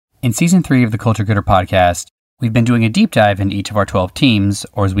In Season 3 of the Culture Gooder podcast, we've been doing a deep dive into each of our 12 teams,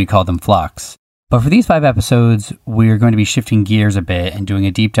 or as we call them, flocks. But for these 5 episodes, we're going to be shifting gears a bit and doing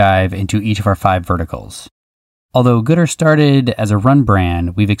a deep dive into each of our 5 verticals. Although Gooder started as a run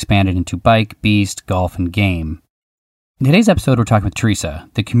brand, we've expanded into bike, beast, golf, and game. In today's episode, we're talking with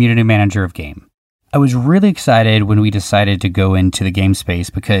Teresa, the community manager of game. I was really excited when we decided to go into the game space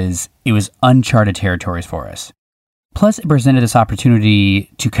because it was uncharted territories for us. Plus, it presented this opportunity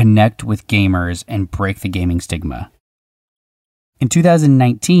to connect with gamers and break the gaming stigma. In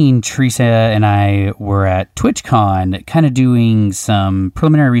 2019, Teresa and I were at TwitchCon kind of doing some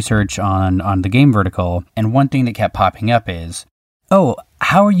preliminary research on the game vertical, and one thing that kept popping up is,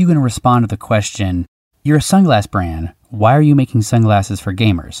 how are you going to respond to the question, you're a sunglass brand, why are you making sunglasses for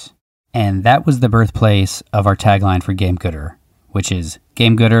gamers? And that was the birthplace of our tagline for Game Gooder, which is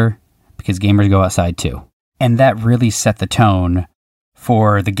Game Gooder because gamers go outside too. And that really set the tone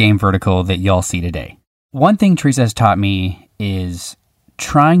for the game vertical that y'all see today. One thing Teresa has taught me is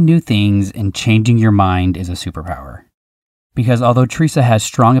trying new things and changing your mind is a superpower. Because although Teresa has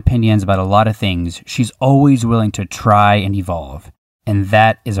strong opinions about a lot of things, she's always willing to try and evolve. And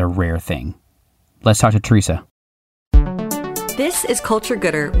that is a rare thing. Let's talk to Teresa. This is Culture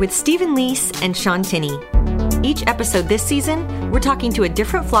Gooder with Stephen Leese and Sean Tinney. Each episode this season, we're talking to a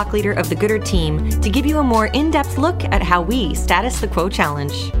different flock leader of the Gooder team to give you a more in-depth look at how we status the quo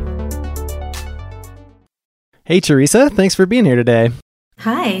challenge. Hey, Teresa, thanks for being here today.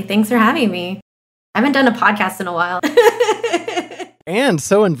 Hi, thanks for having me. I haven't done a podcast in a while. And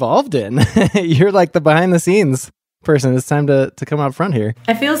so involved in. You're like the behind the scenes person. It's time to come out front here.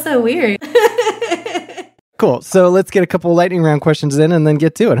 I feel so weird. Cool. So let's get a couple lightning round questions in and then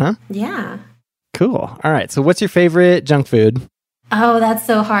get to it, huh? Yeah. Cool. All right. So what's your favorite junk food? Oh, that's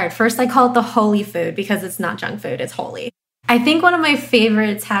so hard. First, I call it the holy food because it's not junk food. It's holy. I think one of my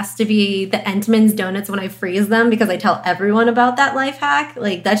favorites has to be the Entenmann's donuts when I freeze them because I tell everyone about that life hack.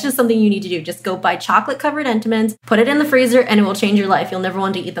 Like, that's just something you need to do. Just go buy chocolate-covered Entenmann's, put it in the freezer, and it will change your life. You'll never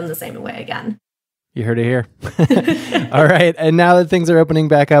want to eat them the same way again. You heard it here. All right. And now that things are opening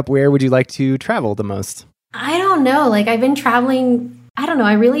back up, where would you like to travel the most? I don't know. Like, I've been traveling. I don't know.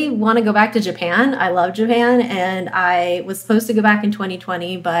 I really want to go back to Japan. I love Japan, and I was supposed to go back in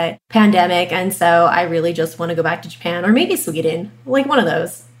 2020, but pandemic. And so I really just want to go back to Japan or maybe Sweden, like one of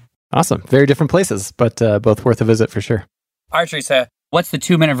those. Awesome. Very different places, but both worth a visit for sure. All right, Teresa, what's the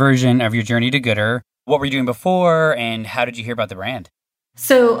 2-minute version of your journey to Gooder? What were you doing before, and how did you hear about the brand?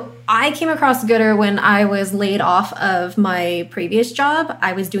 So I came across Gooder when I was laid off of my previous job.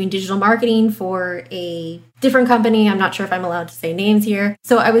 I was doing digital marketing for a different company. I'm not sure if I'm allowed to say names here.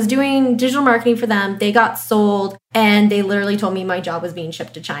 So I was doing digital marketing for them. They got sold and they literally told me my job was being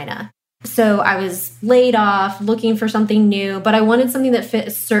shipped to China. So I was laid off, looking for something new, but I wanted something that fit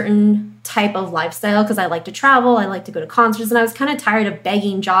a certain type of lifestyle because I like to travel, I like to go to concerts, and I was kind of tired of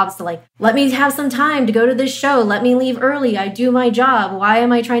begging jobs to let me have some time to go to this show, let me leave early, I do my job. Why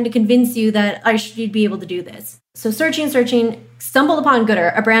am I trying to convince you that I should be able to do this? So searching, stumbled upon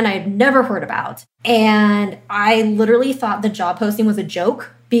Gooder, a brand I had never heard about. And I literally thought the job posting was a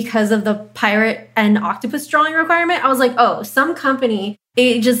joke because of the pirate and octopus drawing requirement. I was like, oh, some company,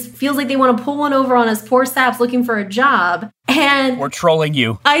 it just feels like they want to pull one over on us poor saps looking for a job. And we're trolling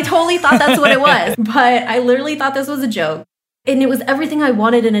you. I totally thought that's what it was. But I literally thought this was a joke. And it was everything I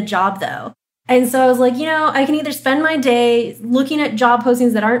wanted in a job, though. And so I was like, I can either spend my day looking at job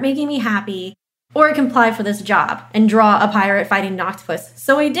postings that aren't making me happy, or I can apply for this job and draw a pirate fighting an octopus.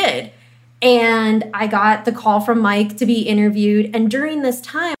 So I did. And I got the call from Mike to be interviewed. And during this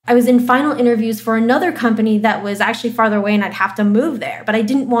time, I was in final interviews for another company that was actually farther away and I'd have to move there, but I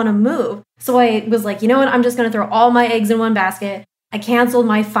didn't want to move. So I was like, you know what? I'm just going to throw all my eggs in one basket. I canceled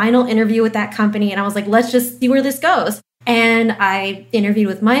my final interview with that company. And I was like, let's just see where this goes. And I interviewed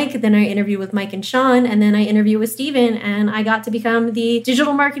with Mike, then I interviewed with Mike and Sean, and then I interviewed with Steven, and I got to become the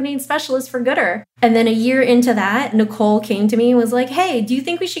digital marketing specialist for Gooder. And then a year into that, Nicole came to me and was like, hey, do you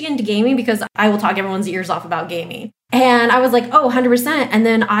think we should get into gaming? Because I will talk everyone's ears off about gaming. And I was like, oh, 100%. And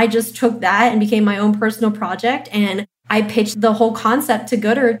then I just took that and became my own personal project. And I pitched the whole concept to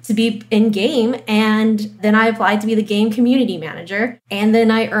Gooder to be in game. And then I applied to be the game community manager. And then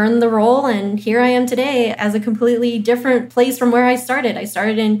I earned the role. And here I am today as a completely different place from where I started. I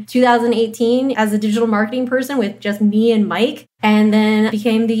started in 2018 as a digital marketing person with just me and Mike, and then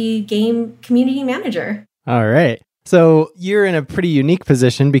became the game community manager. All right. So you're in a pretty unique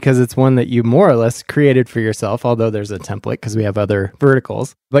position because it's one that you more or less created for yourself, although there's a template because we have other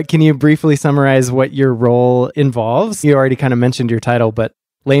verticals. But can you briefly summarize what your role involves? You already kind of mentioned your title, but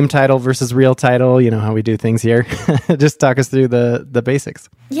lame title versus real title, you know how we do things here. Just talk us through the basics.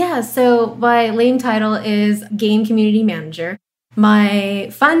 Yeah, so my lame title is Game Community Manager. My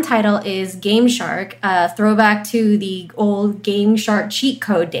fun title is Game Shark, throwback to the old Game Shark cheat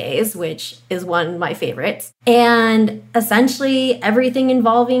code days, which is one of my favorites. And essentially everything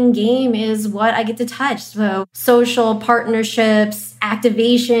involving game is what I get to touch. So social partnerships,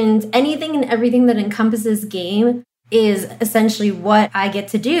 activations, anything and everything that encompasses game is essentially what I get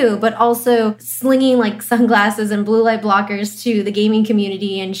to do, but also slinging like sunglasses and blue light blockers to the gaming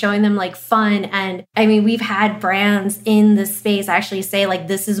community and showing them like fun. And I mean, we've had brands in this space actually say like,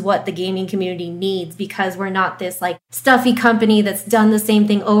 this is what the gaming community needs, because we're not this like stuffy company that's done the same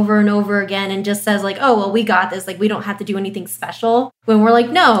thing over and over again and just says like, oh, well, we got this. Like, we don't have to do anything special. When we're like,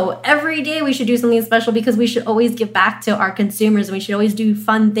 no, every day we should do something special, because we should always give back to our consumers and we should always do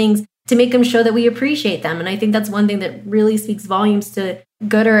fun things to make them show that we appreciate them. And I think that's one thing that really speaks volumes to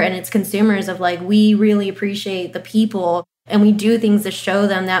Gooder and its consumers of like, we really appreciate the people and we do things to show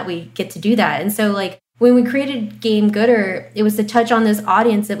them that we get to do that. And so like when we created Game Gooder, it was to touch on this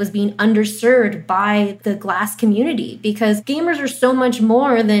audience that was being underserved by the glass community, because gamers are so much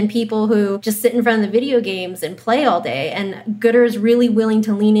more than people who just sit in front of the video games and play all day. And Gooder is really willing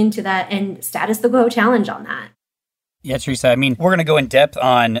to lean into that and status the quo challenge on that. Yeah, Teresa, I mean, we're going to go in depth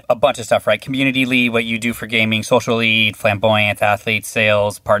on a bunch of stuff, right? Community lead, what you do for gaming, social lead, flamboyant, athletes,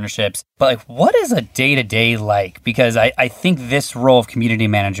 sales, partnerships. But like, what is a day-to-day like? Because I think this role of community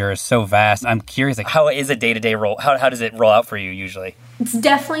manager is so vast. I'm curious, like, how is a day-to-day role? How does it roll out for you usually? It's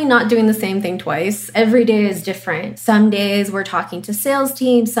definitely not doing the same thing twice. Every day is different. Some days we're talking to sales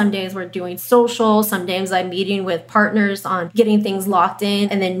teams. Some days we're doing social. Some days I'm meeting with partners on getting things locked in,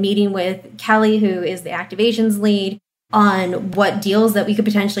 and then meeting with Kelly, who is the activations lead, on what deals that we could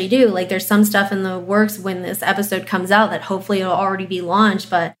potentially do. Like there's some stuff in the works when this episode comes out that hopefully it'll already be launched,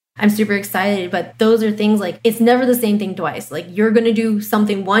 but I'm super excited. But those are things like, it's never the same thing twice. Like you're going to do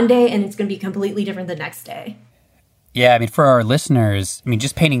something one day and it's going to be completely different the next day. Yeah, I mean, for our listeners, I mean,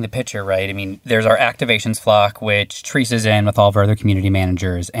 just painting the picture, right? I mean, there's our activations flock, which Teresa's in with all of our other community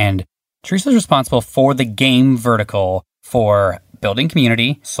managers. And Teresa's responsible for the game vertical for building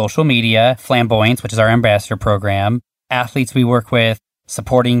community, social media, Flamboyance, which is our ambassador program, athletes we work with,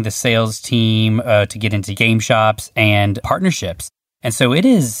 supporting the sales team to get into game shops, and partnerships. And so it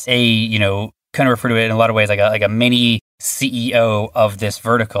is a, you know, kind of refer to it in a lot of ways like a mini CEO of this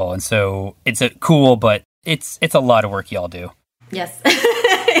vertical. And so it's a cool, but it's a lot of work y'all do. Yes,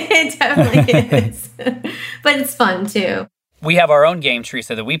 it definitely is. But it's fun too. We have our own game,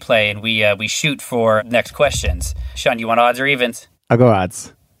 Teresa, that we play, and we shoot for next questions. Sean, you want odds or evens? I'll go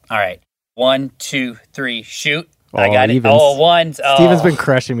odds. All right. 1, 2, 3, shoot. Oh, I got evens. it. Oh, ones. Oh. Steven's been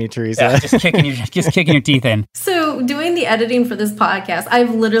crushing me, Teresa. Yeah, just kicking your teeth in. So doing the editing for this podcast,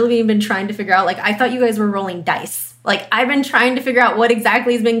 I've literally been trying to figure out, like, I thought you guys were rolling dice. Like, I've been trying to figure out what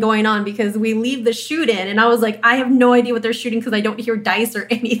exactly has been going on, because we leave the shoot in and I was like, I have no idea what they're shooting because I don't hear dice or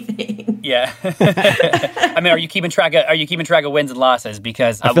anything. Yeah. I mean, are you keeping track of wins and losses?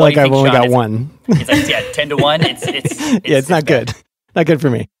 Because I feel like I've only got one. It's like 10-1. It's not good. Not good for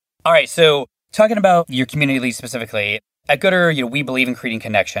me. All right, so talking about your community lead specifically, at Gooder, you know, we believe in creating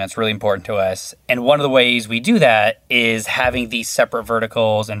connection. It's really important to us. And one of the ways we do that is having these separate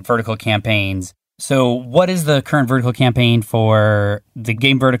verticals and vertical campaigns. So what is the current vertical campaign for the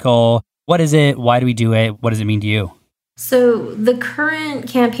game vertical? What is it? Why do we do it? What does it mean to you? So the current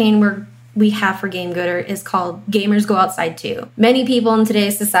campaign we have for Game Gooder is called Gamers Go Outside Too. Many people in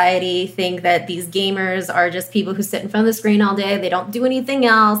today's society think that these gamers are just people who sit in front of the screen all day. They don't do anything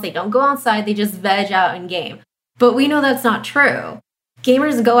else. They don't go outside. They just veg out and game. But we know that's not true.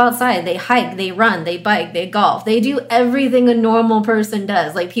 Gamers go outside, they hike, they run, they bike, they golf. They do everything a normal person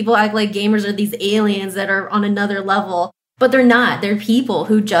does. Like, people act like gamers are these aliens that are on another level, but they're not. They're people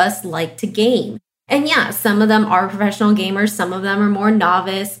who just like to game. And yeah, some of them are professional gamers, some of them are more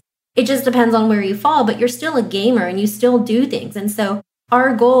novice. It just depends on where you fall, but you're still a gamer and you still do things. And so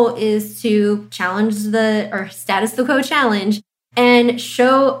our goal is to challenge status the quo challenge and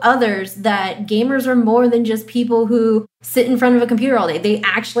show others that gamers are more than just people who sit in front of a computer all day. They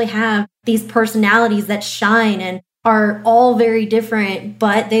actually have these personalities that shine and are all very different,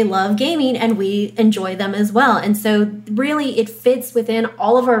 but they love gaming and we enjoy them as well. And so really it fits within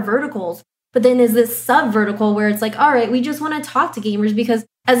all of our verticals. But then there's this sub vertical where it's like, all right, we just want to talk to gamers, because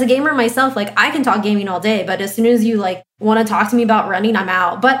as a gamer myself, like, I can talk gaming all day, but as soon as you like want to talk to me about running, I'm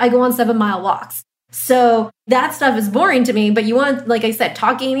out. But I go on 7-mile walks. So that stuff is boring to me, but you want, like I said,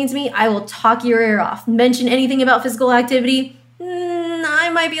 talk gaming to me, I will talk your ear off. Mention anything about physical activity, I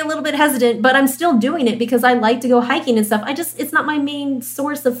might be a little bit hesitant, but I'm still doing it because I like to go hiking and stuff. It's not my main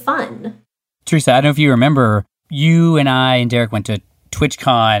source of fun. Teresa, I don't know if you remember, you and I and Derek went to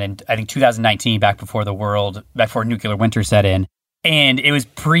TwitchCon in, I think, 2019, back before Nuclear Winter set in. And it was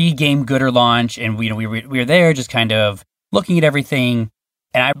pre-Game Gooder launch, and we were there just kind of looking at everything.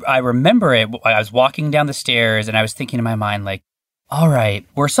 And I remember it, I was walking down the stairs, and I was thinking in my mind, like, all right,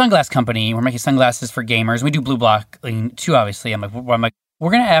 we're a sunglass company. We're making sunglasses for gamers. We do blue blocking too, obviously. I'm like,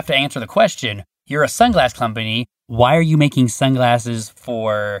 we're going to have to answer the question. You're a sunglass company. Why are you making sunglasses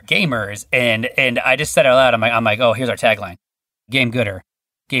for gamers? And I just said it out loud. I'm like, oh, here's our tagline. Game Gooder.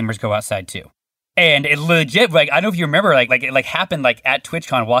 Gamers go outside too. And it legit, like, I don't know if you remember, like it happened like at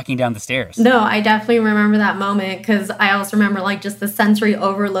TwitchCon walking down the stairs. No, I definitely remember that moment because I also remember like just the sensory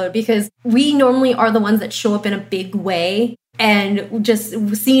overload because we normally are the ones that show up in a big way. And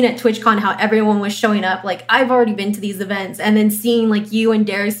just seeing at TwitchCon how everyone was showing up, like I've already been to these events, and then seeing like you and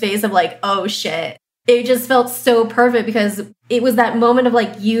Derek's face of like, oh shit. It just felt so perfect because it was that moment of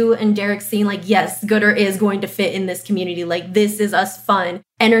like you and Derek seeing like, yes, Gooder is going to fit in this community. Like this is us fun,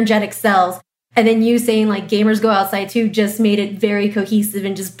 energetic selves. And then you saying like gamers go outside too just made it very cohesive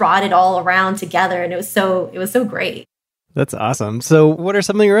and just brought it all around together. And it was so great. That's awesome. So what are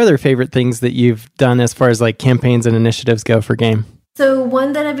some of your other favorite things that you've done as far as like campaigns and initiatives go for Game? So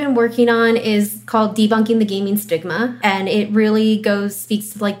one that I've been working on is called Debunking the Gaming Stigma, and it really speaks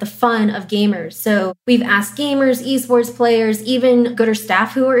to like the fun of gamers. So we've asked gamers, esports players, even Gooder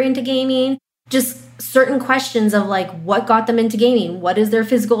staff who are into gaming, just certain questions of like what got them into gaming, what is their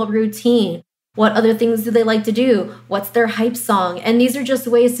physical routine, what other things do they like to do, what's their hype song, and these are just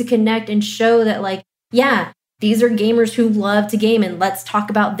ways to connect and show that like, yeah, these are gamers who love to game, and let's talk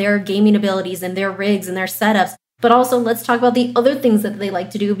about their gaming abilities and their rigs and their setups. But also let's talk about the other things that they like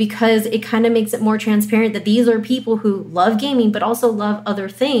to do because it kind of makes it more transparent that these are people who love gaming, but also love other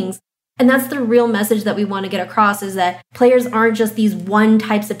things. And that's the real message that we want to get across is that players aren't just these one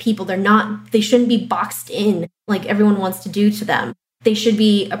types of people. They shouldn't be boxed in like everyone wants to do to them. They should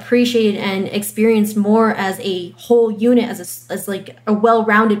be appreciated and experienced more as a whole unit, as like a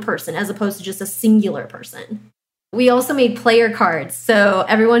well-rounded person, as opposed to just a singular person. We also made player cards. So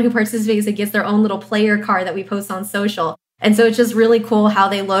everyone who participates gets their own little player card that we post on social. And so it's just really cool how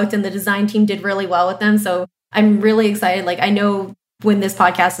they looked, and the design team did really well with them. So I'm really excited. Like I know when this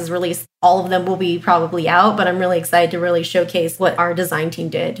podcast is released, all of them will be probably out, but I'm really excited to really showcase what our design team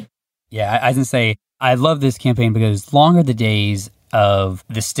did. Yeah, I was going to say, I love this campaign because long are the days of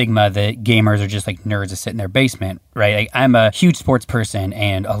the stigma that gamers are just like nerds that sit in their basement, right? Like, I'm a huge sports person,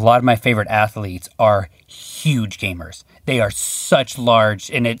 and a lot of my favorite athletes are huge gamers. They are such large,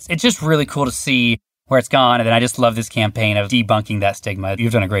 and it's just really cool to see where it's gone. And then I just love this campaign of debunking that stigma.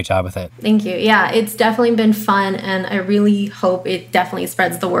 You've done a great job with it. Thank you. Yeah, it's definitely been fun, and I really hope it definitely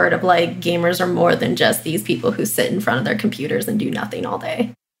spreads the word of like gamers are more than just these people who sit in front of their computers and do nothing all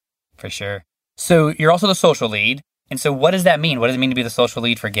day. For sure. So you're also the social lead. And so what does that mean? What does it mean to be the social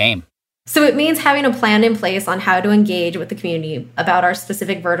lead for Game? So it means having a plan in place on how to engage with the community about our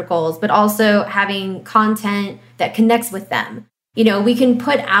specific verticals, but also having content that connects with them. You know, we can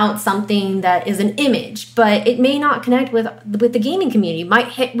put out something that is an image, but it may not connect with the gaming community. It might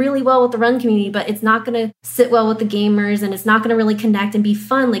hit really well with the run community, but it's not going to sit well with the gamers, and it's not going to really connect and be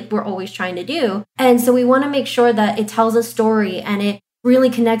fun like we're always trying to do. And so we want to make sure that it tells a story and it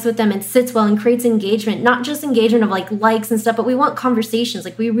really connects with them and sits well and creates engagement, not just engagement of like likes and stuff, but we want conversations.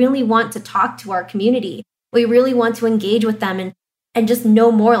 Like we really want to talk to our community. We really want to engage with them and just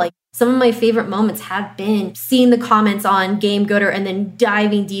know more. Like some of my favorite moments have been seeing the comments on Game Gooder and then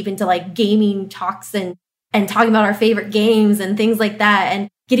diving deep into like gaming talks and talking about our favorite games and things like that, and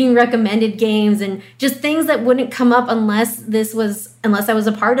getting recommended games and just things that wouldn't come up unless I was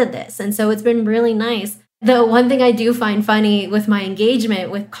a part of this. And so it's been really nice. The one thing I do find funny with my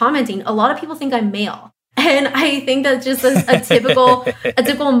engagement with commenting, a lot of people think I'm male. And I think that's just a typical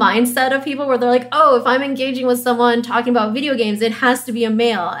mindset of people where they're like, oh, if I'm engaging with someone talking about video games, it has to be a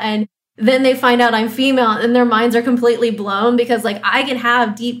male. And then they find out I'm female and their minds are completely blown because like I can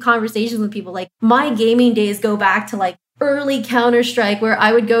have deep conversations with people. Like my gaming days go back to like early Counter-Strike where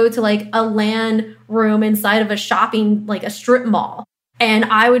I would go to like a LAN room inside of a strip mall. And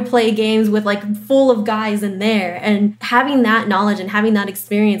I would play games with like full of guys in there, and having that knowledge and having that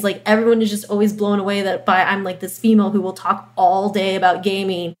experience, like everyone is just always blown away I'm like this female who will talk all day about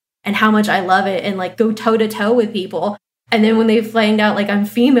gaming and how much I love it and like go toe to toe with people. And then when they find out like I'm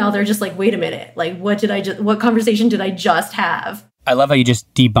female, they're just like, wait a minute, like what conversation did I just have? I love how you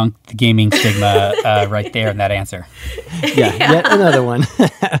just debunked the gaming stigma right there in that answer. Yeah, yet another one.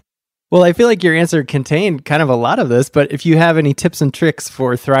 Well, I feel like your answer contained kind of a lot of this, but if you have any tips and tricks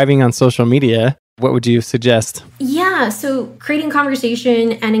for thriving on social media, what would you suggest? Yeah, so creating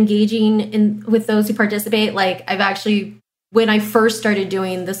conversation and engaging with those who participate. Like I've actually, when I first started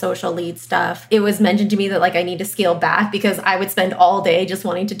doing the social lead stuff, it was mentioned to me that like I need to scale back because I would spend all day just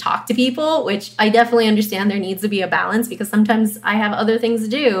wanting to talk to people, which I definitely understand there needs to be a balance because sometimes I have other things to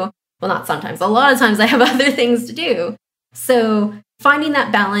do. Well, not sometimes, a lot of times I have other things to do. So finding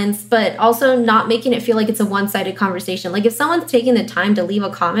that balance, but also not making it feel like it's a one-sided conversation. Like if someone's taking the time to leave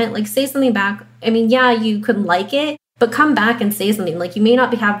a comment, like say something back. I mean, yeah, you could like it, but come back and say something. Like you may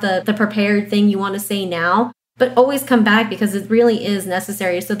not have the prepared thing you want to say now, but always come back because it really is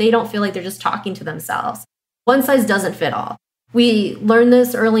necessary so they don't feel like they're just talking to themselves. One size doesn't fit all. We learned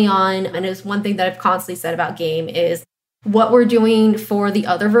this early on, and it's one thing that I've constantly said about game is what we're doing for the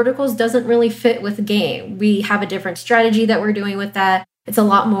other verticals doesn't really fit with game. We have a different strategy that we're doing with that. It's a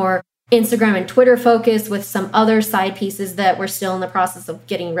lot more Instagram and Twitter focused with some other side pieces that we're still in the process of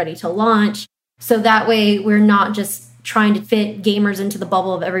getting ready to launch. So that way we're not just trying to fit gamers into the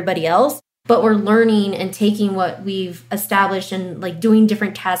bubble of everybody else, but we're learning and taking what we've established and like doing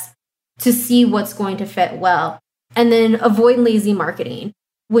different tests to see what's going to fit well. And then avoid lazy marketing.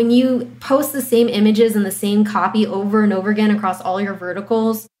 When you post the same images and the same copy over and over again across all your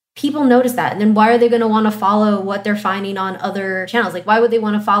verticals, people notice that. And then why are they going to want to follow what they're finding on other channels? Like, why would they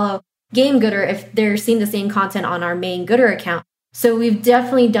want to follow Game Gooder if they're seeing the same content on our main Gooder account? So we've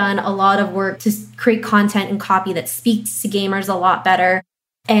definitely done a lot of work to create content and copy that speaks to gamers a lot better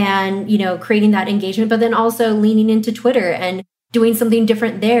and, you know, creating that engagement, but then also leaning into Twitter and doing something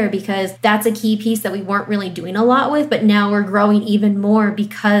different there because that's a key piece that we weren't really doing a lot with, but now we're growing even more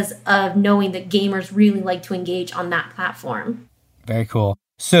because of knowing that gamers really like to engage on that platform. Very cool.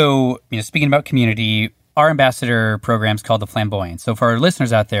 So, speaking about community, our ambassador program is called the Flamboyance. So for our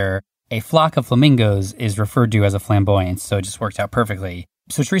listeners out there, a flock of flamingos is referred to as a flamboyance. So it just worked out perfectly.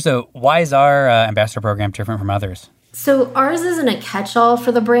 So Teresa, why is our ambassador program different from others? So ours isn't a catch-all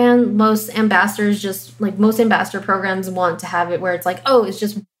for the brand. Most ambassador programs want to have it where it's like, oh, it's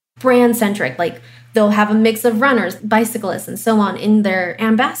just brand-centric. Like they'll have a mix of runners, bicyclists, and so on in their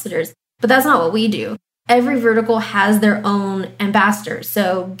ambassadors. But that's not what we do. Every vertical has their own ambassadors.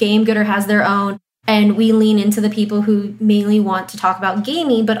 So Game Gooder has their own, and we lean into the people who mainly want to talk about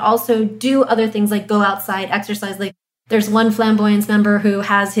gaming, but also do other things like go outside, exercise. Like there's one Flamboyance member who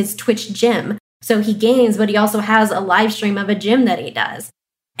has his Twitch gym. So he games, but he also has a live stream of a gym that he does.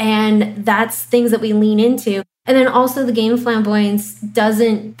 And that's things that we lean into. And then also the Game Flamboyance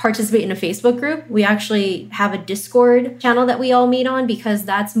doesn't participate in a Facebook group. We actually have a Discord channel that we all meet on because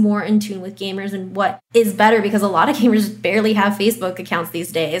that's more in tune with gamers and what is better because a lot of gamers barely have Facebook accounts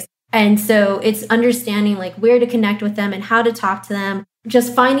these days. And so it's understanding like where to connect with them and how to talk to them.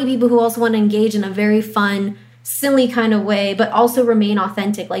 Just finding people who also want to engage in a very fun, silly kind of way, but also remain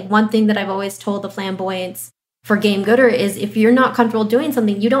authentic. Like one thing that I've always told the Flamboyance for Game Gooder is if you're not comfortable doing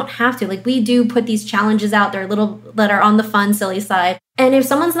something, you don't have to. Like we do put these challenges out there, little that are on the fun, silly side. And if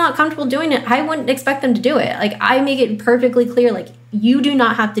someone's not comfortable doing it, I wouldn't expect them to do it. Like I make it perfectly clear, like you do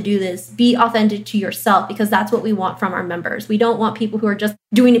not have to do this. Be authentic to yourself because that's what we want from our members. We don't want people who are just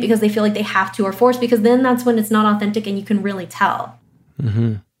doing it because they feel like they have to or forced because then that's when it's not authentic and you can really tell.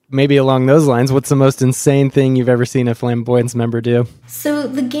 Mm-hmm. Maybe along those lines, what's the most insane thing you've ever seen a Flamboyance member do? So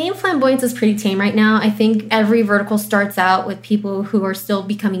the Game Flamboyance is pretty tame right now. I think every vertical starts out with people who are still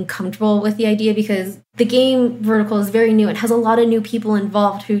becoming comfortable with the idea because the game vertical is very new. It has a lot of new people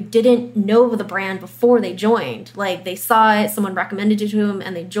involved who didn't know the brand before they joined. Like they saw it, someone recommended it to them,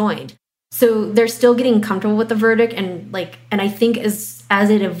 and they joined. So they're still getting comfortable with the verdict, and I think as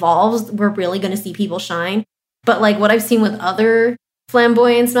it evolves, we're really going to see people shine. But like what I've seen with other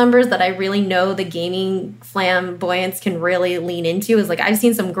Flamboyance members that I really know the gaming Flamboyance can really lean into is like I've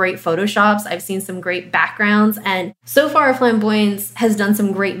seen some great photoshops, I've seen some great backgrounds, and so far Flamboyance has done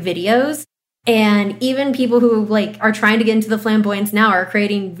some great videos. And even people who like are trying to get into the Flamboyance now are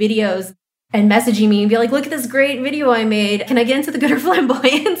creating videos and messaging me and be like, look at this great video I made. Can I get into the Gooder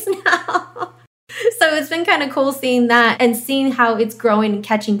Flamboyance now? So it's been kind of cool seeing that and seeing how it's growing and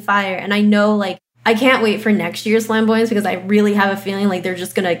catching fire. And I know like I can't wait for next year's Flamboyance because I really have a feeling like they're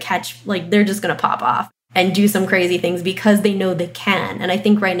just going to they're just going to pop off and do some crazy things because they know they can. And I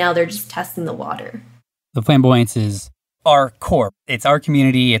think right now they're just testing the water. The Flamboyance is our core. It's our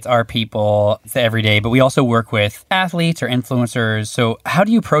community. It's our people. It's the everyday. But we also work with athletes or influencers. So how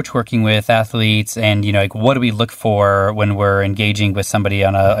do you approach working with athletes? And, what do we look for when we're engaging with somebody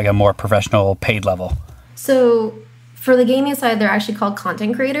on a more professional paid level? So for the gaming side, they're actually called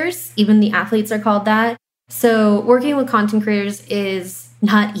content creators. Even the athletes are called that. So working with content creators is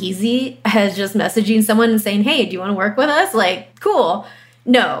not easy as just messaging someone and saying, hey, do you want to work with us? Like, cool.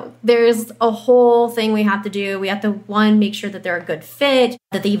 No, there's a whole thing we have to do. We have to, one, make sure that they're a good fit,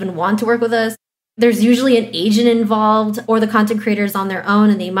 that they even want to work with us. There's usually an agent involved or the content creators on their own,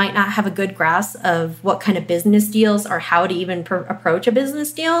 and they might not have a good grasp of what kind of business deals or how to even approach a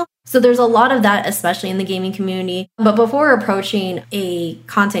business deal. So there's a lot of that, especially in the gaming community. But before approaching a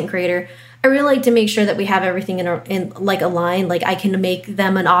content creator, I really like to make sure that we have everything in like aligned. Like I can make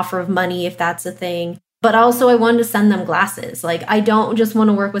them an offer of money if that's a thing. But also I wanted to send them glasses. Like I don't just want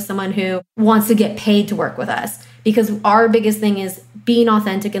to work with someone who wants to get paid to work with us, because our biggest thing is being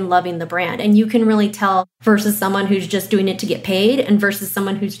authentic and loving the brand. And you can really tell versus someone who's just doing it to get paid and versus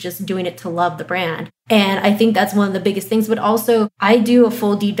someone who's just doing it to love the brand. And I think that's one of the biggest things. But also I do a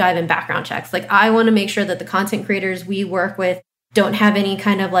full deep dive in background checks. Like I want to make sure that the content creators we work with don't have any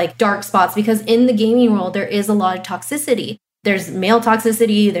kind of like dark spots, because in the gaming world, there is a lot of toxicity. There's male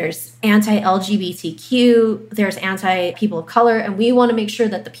toxicity, there's anti-LGBTQ, there's anti-people of color, and we want to make sure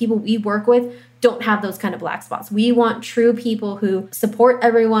that the people we work with don't have those kind of black spots. We want true people who support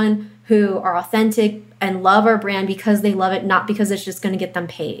everyone, who are authentic and love our brand because they love it, not because it's just going to get them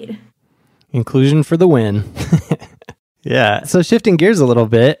paid. Inclusion for the win. Yeah. So shifting gears a little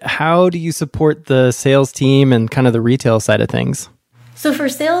bit, how do you support the sales team and kind of the retail side of things? So for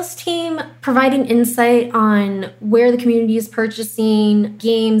sales team, providing insight on where the community is purchasing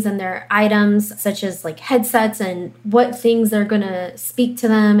games and their items, such as like headsets and what things are going to speak to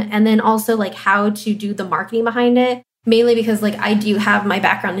them. And then also like how to do the marketing behind it. Mainly because like I do have my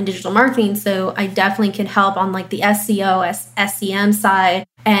background in digital marketing. So I definitely can help on like the SEO, SEM side.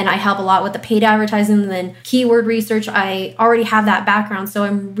 And I help a lot with the paid advertising and then keyword research. I already have that background. So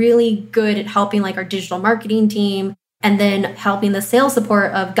I'm really good at helping like our digital marketing team, and then helping the sales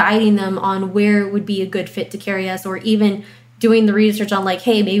support of guiding them on where would be a good fit to carry us, or even doing the research on like,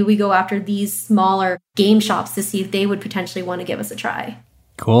 hey, maybe we go after these smaller game shops to see if they would potentially want to give us a try.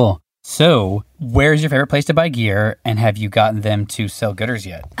 Cool. So where's your favorite place to buy gear, and have you gotten them to sell Goodrs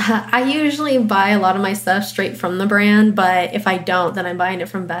yet? I usually buy a lot of my stuff straight from the brand, but if I don't, then I'm buying it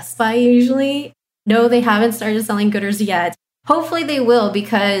from Best Buy usually. No, they haven't started selling Goodrs yet. Hopefully they will,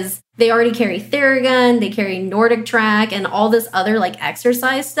 because they already carry Theragun, they carry Nordic Track, and all this other like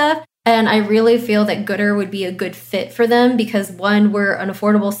exercise stuff. And I really feel that Goodr would be a good fit for them because one, we're an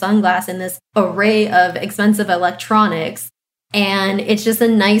affordable sunglass in this array of expensive electronics. And it's just a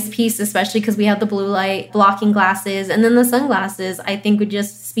nice piece, especially because we have the blue light blocking glasses. And then the sunglasses, I think, would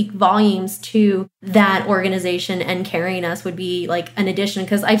just speak volumes to that organization, and carrying us would be like an addition.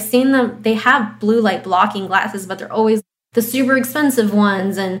 Because I've seen them, they have blue light blocking glasses, but they're always the super expensive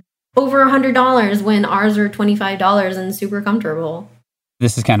ones and over $100 when ours are $25 and super comfortable.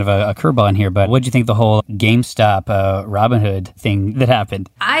 This is kind of a curveball in here, but what do you think the whole GameStop Robinhood thing that happened?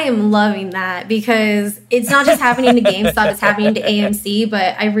 I am loving that because it's not just happening to GameStop, it's happening to AMC,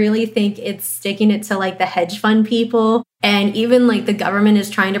 but I really think it's sticking it to like the hedge fund people. And even like the government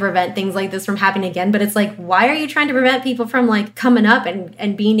is trying to prevent things like this from happening again. But it's like, why are you trying to prevent people from like coming up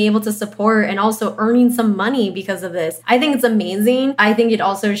and being able to support and also earning some money because of this? I think it's amazing. I think it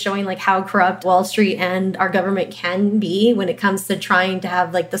also is showing like how corrupt Wall Street and our government can be when it comes to trying to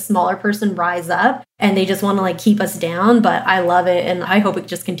have like the smaller person rise up, and they just want to like keep us down. But I love it, and I hope it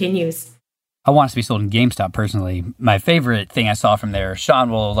just continues. I want us to be sold in GameStop personally. My favorite thing I saw from there, Sean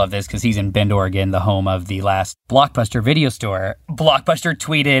will love this because he's in Bend, Oregon, the home of the last Blockbuster video store. Blockbuster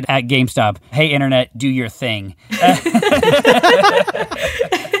tweeted at GameStop, "Hey, internet, do your thing."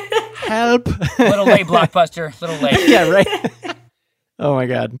 Help. Little late, Blockbuster. Little late. Yeah, right. Oh my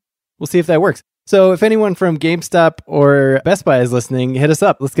God. We'll see if that works. So if anyone from GameStop or Best Buy is listening, hit us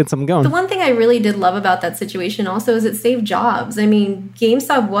up. Let's get something going. The one thing I really did love about that situation also is it saved jobs. I mean,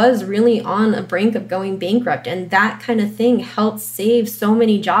 GameStop was really on a brink of going bankrupt, and that kind of thing helped save so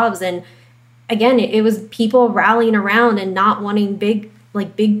many jobs. And again, it was people rallying around and not wanting big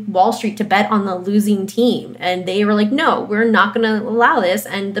Wall Street to bet on the losing team. And they were like, no, we're not going to allow this.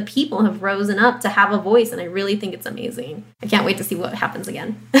 And the people have risen up to have a voice. And I really think it's amazing. I can't wait to see what happens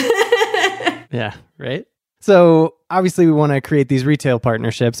again. Yeah, right? So obviously we want to create these retail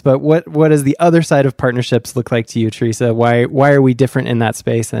partnerships, but what does the other side of partnerships look like to you, Teresa? Why are we different in that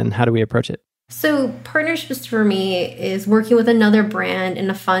space, and how do we approach it? So partnerships for me is working with another brand in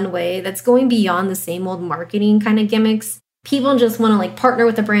a fun way that's going beyond the same old marketing kind of gimmicks. People just want to like partner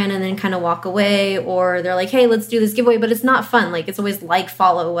with a brand and then kind of walk away, or they're like, hey, let's do this giveaway, but it's not fun. Like it's always like,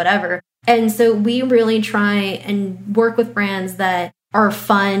 follow, whatever. And so we really try and work with brands that are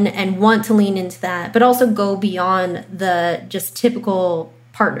fun and want to lean into that, but also go beyond the just typical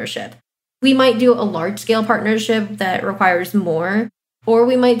partnership. We might do a large scale partnership that requires more, Or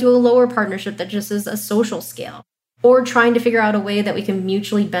we might do a lower partnership that just is a social scale. Or trying to figure out a way that we can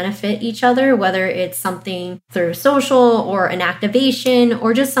mutually benefit each other, whether it's something through social or an activation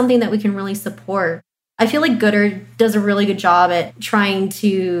or just something that we can really support. I feel like Goodr does a really good job at trying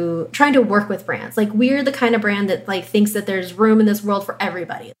to work with brands. Like, we're the kind of brand that like thinks that there's room in this world for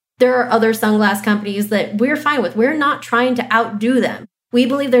everybody. There are other sunglass companies that we're fine with. We're not trying to outdo them. We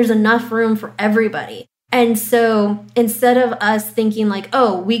believe there's enough room for everybody. And so instead of us thinking like,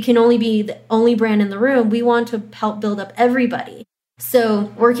 oh, we can only be the only brand in the room, we want to help build up everybody.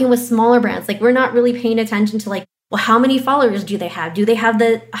 So working with smaller brands, like we're not really paying attention to like, well, how many followers do they have? Do they have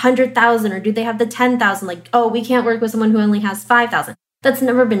the 100,000 or do they have the 10,000? Like, oh, we can't work with someone who only has 5,000. That's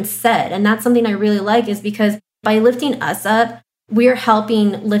never been said. And that's something I really like, is because by lifting us up, we're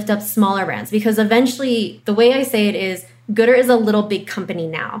helping lift up smaller brands. Because eventually, the way I say it is, Goodr is a little big company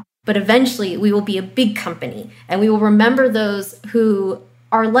now. But eventually we will be a big company, and we will remember those who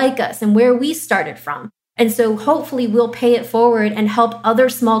are like us and where we started from. And so hopefully we'll pay it forward and help other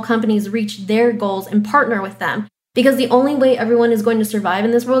small companies reach their goals and partner with them. Because the only way everyone is going to survive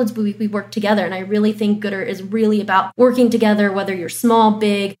in this world is we work together. And I really think Goodr is really about working together, whether you're small,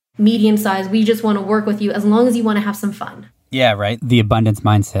 big, medium size. We just want to work with you as long as you want to have some fun. Yeah, right. The abundance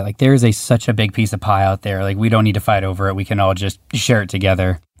mindset. Like, there is such a big piece of pie out there. Like, we don't need to fight over it. We can all just share it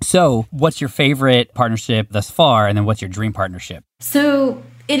together. So what's your favorite partnership thus far? And then what's your dream partnership? So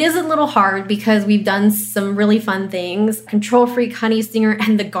it is a little hard because we've done some really fun things. Control Freak, Honey Stinger,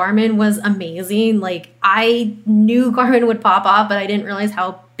 and the Garmin was amazing. Like, I knew Garmin would pop off, but I didn't realize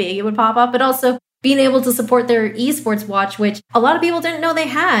how big it would pop off. But also being able to support their esports watch, which a lot of people didn't know they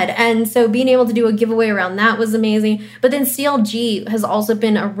had. And so being able to do a giveaway around that was amazing. But then CLG has also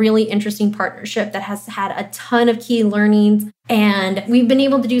been a really interesting partnership that has had a ton of key learnings. And we've been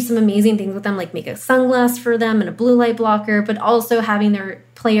able to do some amazing things with them, like make a sunglass for them and a blue light blocker, but also having their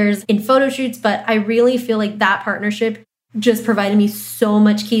players in photo shoots. But I really feel like that partnership just provided me so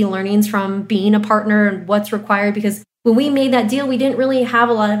much key learnings from being a partner and what's required, because when we made that deal, we didn't really have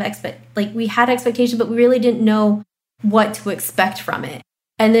a lot of we had expectations, but we really didn't know what to expect from it.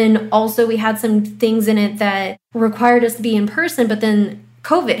 And then also we had some things in it that required us to be in person, but then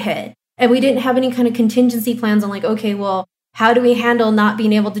COVID hit and we didn't have any kind of contingency plans on like, okay, well, how do we handle not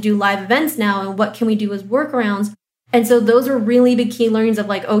being able to do live events now? And what can we do as workarounds? And so those are really big key learnings of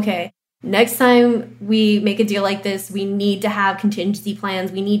like, okay, next time we make a deal like this, we need to have contingency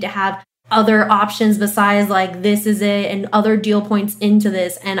plans. We need to have other options besides like this is it and other deal points into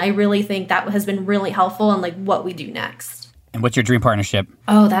this. And I really think that has been really helpful in like what we do next. And what's your dream partnership?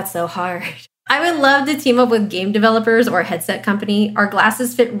 Oh, that's so hard. I would love to team up with game developers or a headset company. Our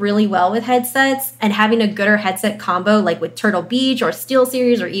glasses fit really well with headsets, and having a Goodr headset combo like with Turtle Beach or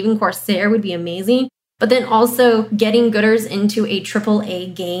SteelSeries or even Corsair would be amazing. But then also getting Goodrs into a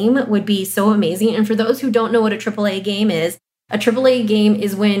AAA game would be so amazing. And for those who don't know what a AAA game is, a AAA game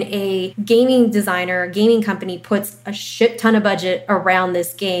is when a gaming designer, a gaming company puts a shit ton of budget around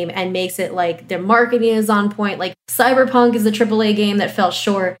this game and makes it like their marketing is on point. Like Cyberpunk is a AAA game that fell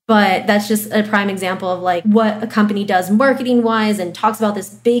short, but that's just a prime example of like what a company does marketing wise and talks about this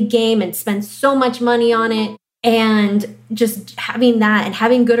big game and spends so much money on it. And just having that and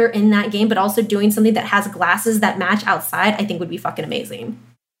having Goodr in that game, but also doing something that has glasses that match outside, I think would be fucking amazing.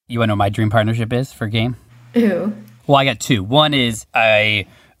 You want to know what my dream partnership is for game? Ooh. Well, I got two. One is I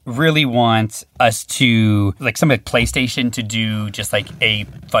really want us to, like some like PlayStation to do just like a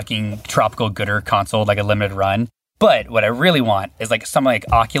fucking tropical Goodr console, like a limited run. But what I really want is like something like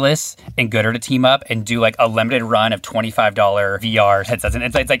Oculus and Goodr to team up and do like a limited run of $25 VR headsets. And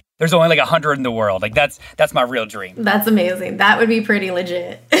it's like there's only like 100 in the world. Like that's my real dream. That's amazing. That would be pretty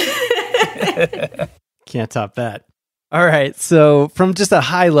legit. Can't top that. All right. So from just a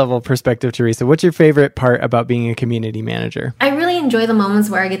high level perspective, Teresa, what's your favorite part about being a community manager? I really enjoy the moments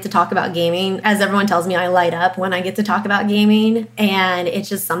where I get to talk about gaming. As everyone tells me, I light up when I get to talk about gaming. And it's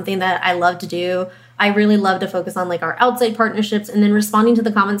just something that I love to do. I really love to focus on like our outside partnerships and then responding to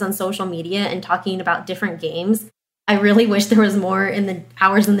the comments on social media and talking about different games. I really wish there was more in the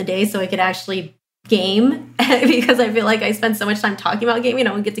hours in the day so I could actually game because I feel like I spend so much time talking about gaming,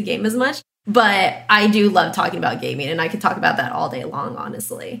 I don't get to game as much. But I do love talking about gaming, and I could talk about that all day long,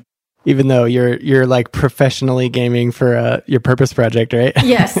 honestly. Even though you're like professionally gaming for your purpose project, right?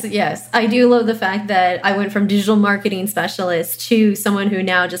 Yes. I do love the fact that I went from digital marketing specialist to someone who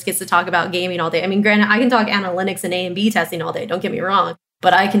now just gets to talk about gaming all day. I mean, granted, I can talk analytics and A&B testing all day, don't get me wrong,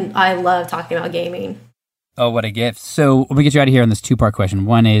 but I love talking about gaming. Oh, what a gift. So we'll get you out of here on this two-part question.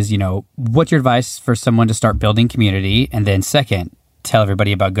 One is, what's your advice for someone to start building community? And then second, tell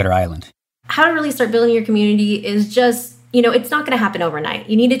everybody about Goodr Island. How to really start building your community is just it's not going to happen overnight.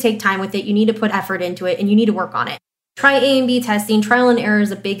 You need to take time with it. You need to put effort into it and you need to work on it. Try A and B testing. Trial and error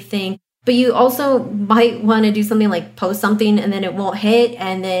is a big thing. But you also might want to do something like post something and then it won't hit,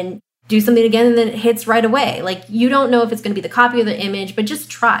 and then do something again and then it hits right away. Like, you don't know if it's going to be the copy or the image, but just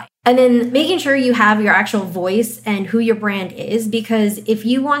try. And then making sure you have your actual voice and who your brand is, because if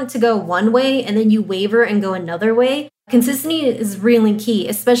you want to go one way and then you waver and go another way, consistency is really key,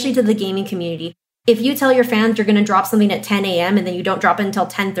 especially to the gaming community. If you tell your fans you're going to drop something at 10 a.m. and then you don't drop it until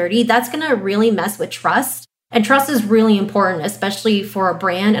 10:30, that's going to really mess with trust. And trust is really important, especially for a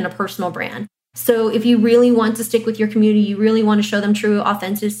brand and a personal brand. So if you really want to stick with your community, you really want to show them true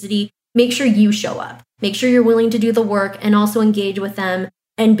authenticity, make sure you show up. Make sure you're willing to do the work and also engage with them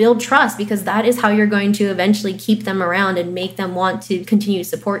and build trust, because that is how you're going to eventually keep them around and make them want to continue to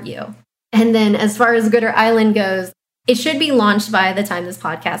support you. And then as far as Gooder Island goes, it should be launched by the time this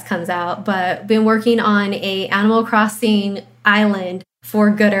podcast comes out, but been working on a Animal Crossing island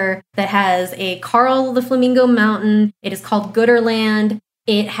for Gooder that has a Carl the Flamingo Mountain. It is called Gooderland.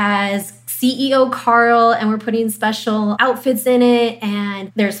 It has CEO Carl, and we're putting special outfits in it,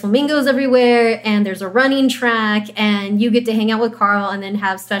 and there's flamingos everywhere, and there's a running track, and you get to hang out with Carl and then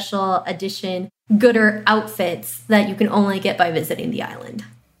have special edition Gooder outfits that you can only get by visiting the island.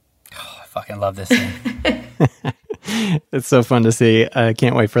 Oh, I fucking love this thing. It's so fun to see. I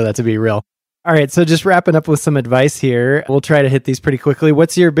can't wait for that to be real. All right, so just wrapping up with some advice here. We'll try to hit these pretty quickly.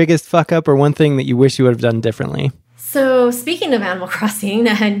 What's your biggest fuck up or one thing that you wish you would have done differently? So speaking of Animal Crossing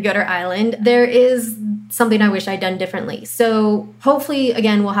and Gooder Island, there is something I wish I'd done differently. So hopefully,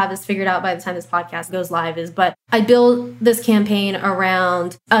 again, we'll have this figured out by the time this podcast goes live, but I built this campaign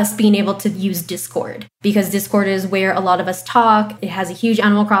around us being able to use Discord, because Discord is where a lot of us talk. It has a huge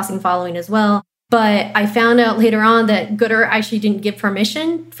Animal Crossing following as well. But I found out later on that Gooder actually didn't give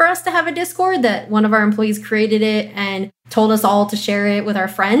permission for us to have a Discord, that one of our employees created it and told us all to share it with our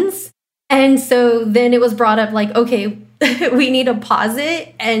friends. And so then it was brought up like, okay, we need to pause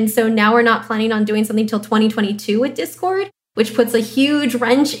it. And so now we're not planning on doing something till 2022 with Discord, which puts a huge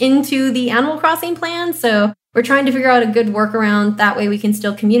wrench into the Animal Crossing plan. So we're trying to figure out a good workaround. That way we can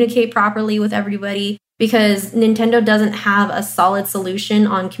still communicate properly with everybody, because Nintendo doesn't have a solid solution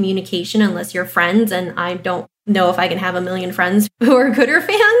on communication unless you're friends. And I don't know if I can have 1 million friends who are Gooder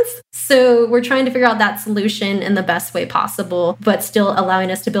fans. So we're trying to figure out that solution in the best way possible, but still allowing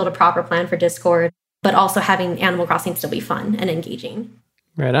us to build a proper plan for Discord, but also having Animal Crossing still be fun and engaging.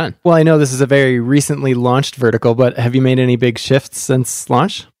 Right on. Well, I know this is a very recently launched vertical, but have you made any big shifts since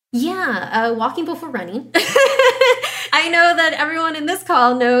launch? Yeah, walking before running. I know that everyone in this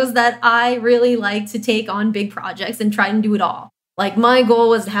call knows that I really like to take on big projects and try and do it all. Like, my goal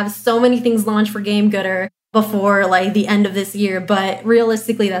was to have so many things launched for Game Gooder before like the end of this year, but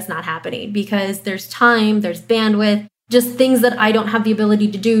realistically that's not happening because there's time, there's bandwidth, just things that I don't have the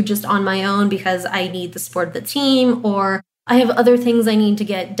ability to do just on my own because I need the support of the team, or I have other things I need to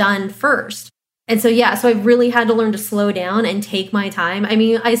get done first. And so, yeah, so I really had to learn to slow down and take my time. I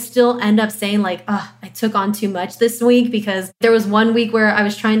mean, I still end up saying like, I took on too much this week, because there was one week where I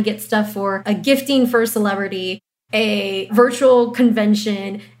was trying to get stuff for a gifting for a celebrity, a virtual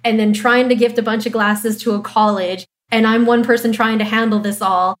convention, and then trying to gift a bunch of glasses to a college. And I'm one person trying to handle this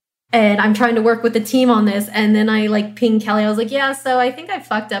all. And I'm trying to work with the team on this. And then I like pinged Kelly. I was like, yeah, so I think I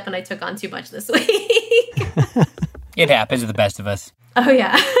fucked up and I took on too much this week. It happens to the best of us. Oh,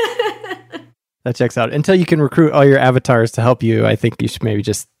 yeah. That checks out. Until you can recruit all your avatars to help you, I think you should maybe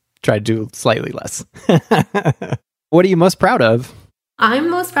just try to do slightly less. What are you most proud of? I'm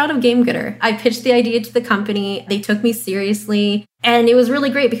most proud of Game Gooder. I pitched the idea to the company. They took me seriously. And it was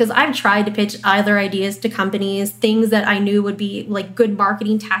really great because I've tried to pitch other ideas to companies, things that I knew would be like good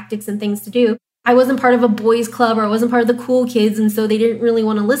marketing tactics and things to do. I wasn't part of a boys club, or I wasn't part of the cool kids. And so they didn't really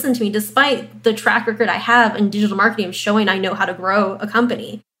want to listen to me, despite the track record I have in digital marketing of showing I know how to grow a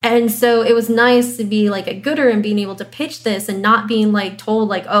company. And so it was nice to be like a Gooder and being able to pitch this and not being like told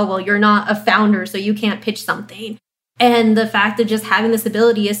like, oh, well, you're not a founder, so you can't pitch something. And the fact of just having this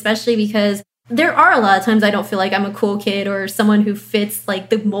ability, especially because there are a lot of times I don't feel like I'm a cool kid or someone who fits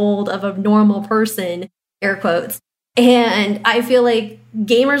like the mold of a normal person, air quotes. And I feel like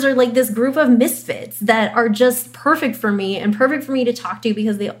gamers are like this group of misfits that are just perfect for me and perfect for me to talk to,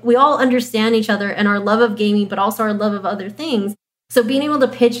 because we all understand each other and our love of gaming, but also our love of other things. So being able to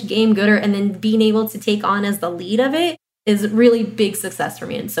pitch Game Gooder and then being able to take on as the lead of it is really big success for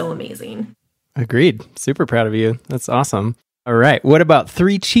me and so amazing. Agreed. Super proud of you. That's awesome. All right. What about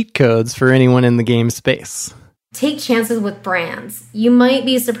 3 cheat codes for anyone in the game space? Take chances with brands. You might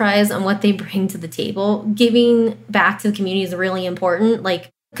be surprised on what they bring to the table. Giving back to the community is really important. Like,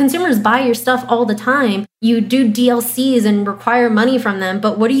 Consumers buy your stuff all the time. You do DLCs and require money from them,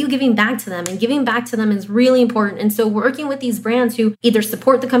 but what are you giving back to them? And giving back to them is really important. And so working with these brands who either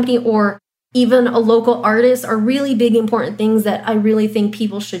support the company or even a local artist are really big, important things that I really think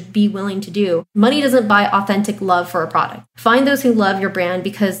people should be willing to do. Money doesn't buy authentic love for a product. Find those who love your brand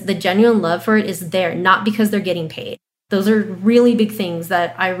because the genuine love for it is there, not because they're getting paid. Those are really big things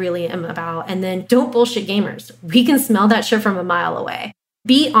that I really am about. And then don't bullshit gamers. We can smell that shit from a mile away.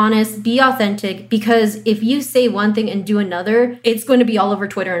 Be honest, be authentic, because if you say one thing and do another, it's going to be all over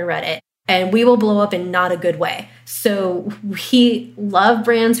Twitter and Reddit, and we will blow up in not a good way. So we love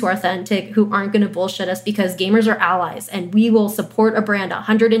brands who are authentic, who aren't going to bullshit us, because gamers are allies, and we will support a brand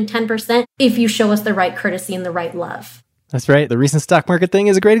 110% if you show us the right courtesy and the right love. That's right. The recent stock market thing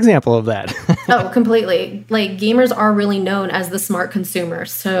is a great example of that. Oh, completely. Like, gamers are really known as the smart consumer.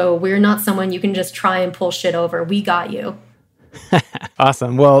 So we're not someone you can just try and pull shit over. We got you.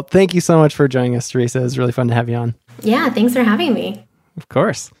 Awesome. Well, thank you so much for joining us, Teresa. It was really fun to have you on. Yeah, thanks for having me. Of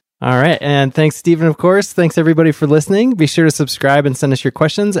course. All right. And thanks, Stephen, of course. Thanks, everybody, for listening. Be sure to subscribe and send us your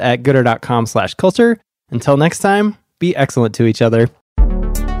questions at goodr.com/culture. Until next time, be excellent to each other.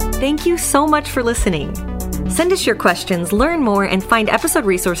 Thank you so much for listening. Send us your questions, learn more, and find episode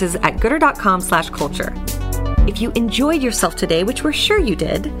resources at goodr.com/culture. If you enjoyed yourself today, which we're sure you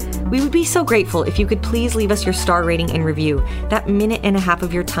did, we would be so grateful if you could please leave us your star rating and review. That minute and a half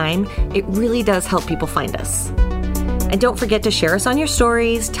of your time, it really does help people find us. And don't forget to share us on your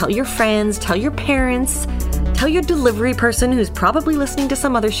stories, tell your friends, tell your parents, tell your delivery person who's probably listening to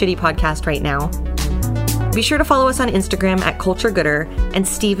some other shitty podcast right now. Be sure to follow us on Instagram at CultureGooder and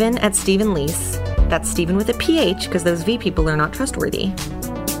Steven at Steven Leese. That's Steven with a PH, because those V people are not trustworthy.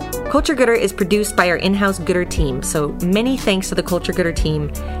 Culture Gooder is produced by our in-house Gooder team, so many thanks to the Culture Gooder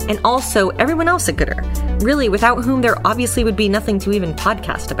team, and also everyone else at Gooder, really, without whom there obviously would be nothing to even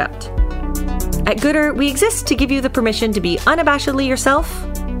podcast about. At Gooder, we exist to give you the permission to be unabashedly yourself,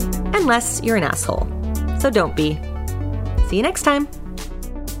 unless you're an asshole. So don't be. See you next time.